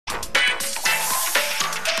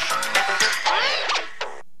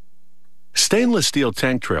Stainless steel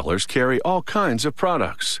tank trailers carry all kinds of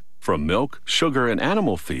products, from milk, sugar, and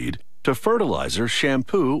animal feed to fertilizer,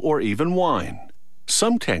 shampoo, or even wine.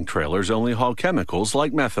 Some tank trailers only haul chemicals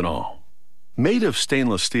like methanol. Made of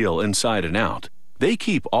stainless steel inside and out, they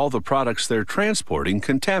keep all the products they're transporting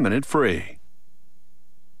contaminant-free.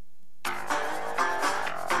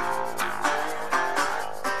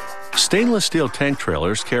 Stainless steel tank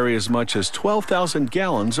trailers carry as much as 12,000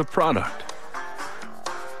 gallons of product.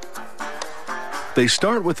 They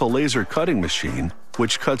start with a laser cutting machine,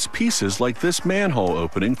 which cuts pieces like this manhole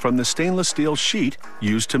opening from the stainless steel sheet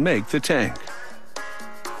used to make the tank.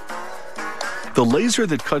 The laser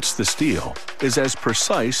that cuts the steel is as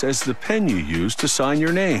precise as the pen you use to sign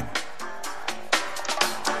your name.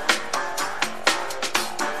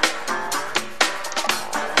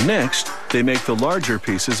 Next, they make the larger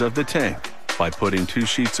pieces of the tank by putting 2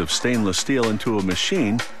 sheets of stainless steel into a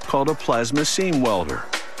machine called a plasma seam welder.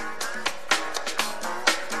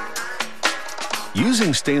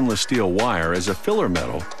 Using stainless steel wire as a filler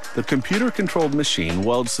metal, the computer-controlled machine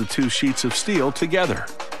welds the 2 sheets of steel together.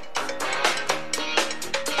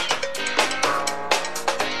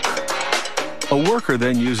 A worker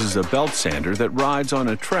then uses a belt sander that rides on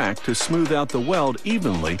a track to smooth out the weld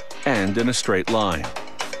evenly and in a straight line.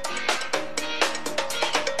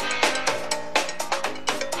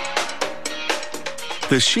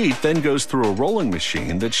 The sheet then goes through a rolling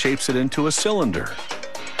machine that shapes it into a cylinder.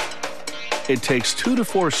 It takes 2 to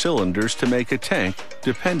 4 cylinders to make a tank,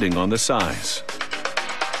 depending on the size.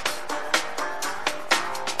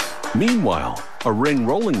 Meanwhile, a ring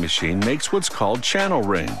rolling machine makes what's called channel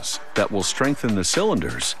rings that will strengthen the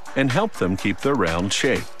cylinders and help them keep their round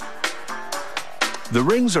shape. The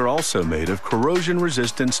rings are also made of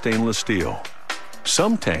corrosion-resistant stainless steel.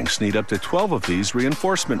 Some tanks need up to 12 of these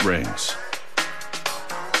reinforcement rings.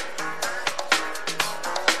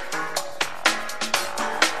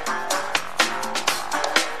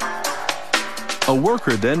 A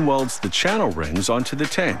worker then welds the channel rings onto the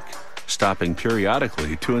tank, stopping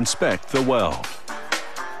periodically to inspect the weld.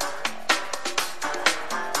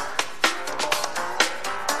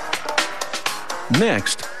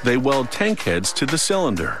 Next, they weld tank heads to the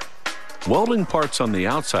cylinder. Welding parts on the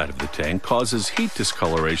outside of the tank causes heat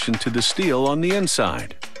discoloration to the steel on the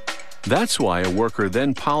inside. That's why a worker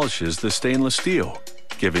then polishes the stainless steel,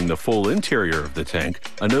 giving the full interior of the tank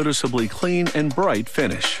a noticeably clean and bright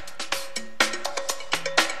finish.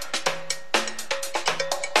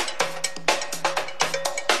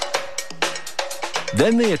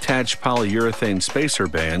 Then they attach polyurethane spacer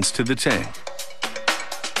bands to the tank.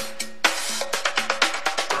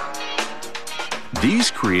 These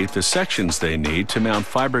create the sections they need to mount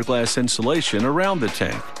fiberglass insulation around the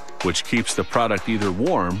tank, which keeps the product either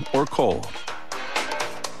warm or cold.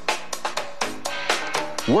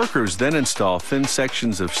 Workers then install thin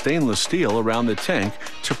sections of stainless steel around the tank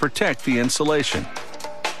to protect the insulation.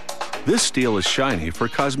 This steel is shiny for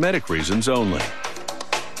cosmetic reasons only.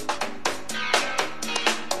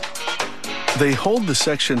 They hold the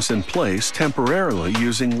sections in place temporarily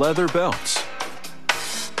using leather belts.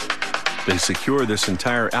 They secure this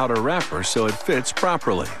entire outer wrapper so it fits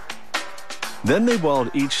properly. Then they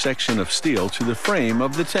weld each section of steel to the frame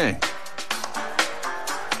of the tank.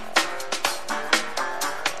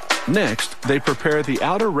 Next, they prepare the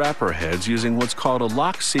outer wrapper heads using what's called a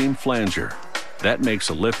lock seam flanger. That makes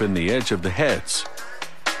a lip in the edge of the heads.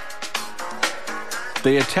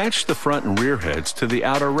 They attach the front and rear heads to the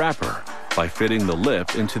outer wrapper by fitting the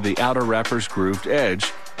lip into the outer wrapper's grooved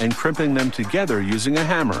edge and crimping them together using a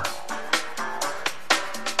hammer.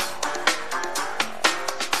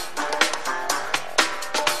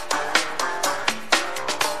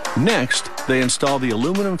 Next, they install the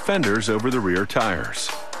aluminum fenders over the rear tires.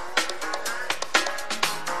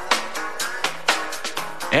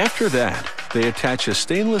 After that, they attach a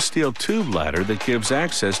stainless steel tube ladder that gives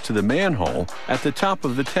access to the manhole at the top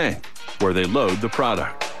of the tank, where they load the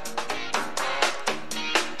product.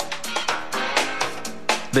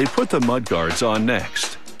 They put the mud guards on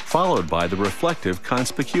next, followed by the reflective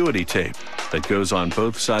conspicuity tape that goes on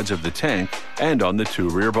both sides of the tank and on the 2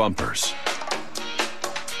 rear bumpers.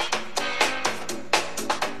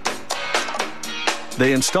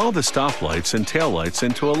 They install the stoplights and taillights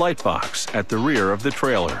into a light box at the rear of the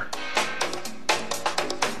trailer.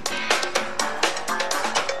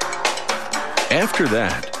 After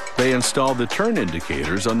that, they install the turn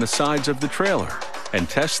indicators on the sides of the trailer and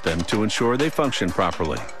test them to ensure they function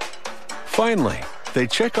properly. Finally, they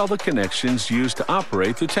check all the connections used to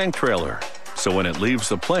operate the tank trailer, so when it leaves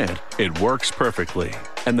the plant, it works perfectly,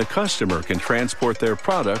 and the customer can transport their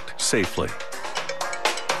product safely.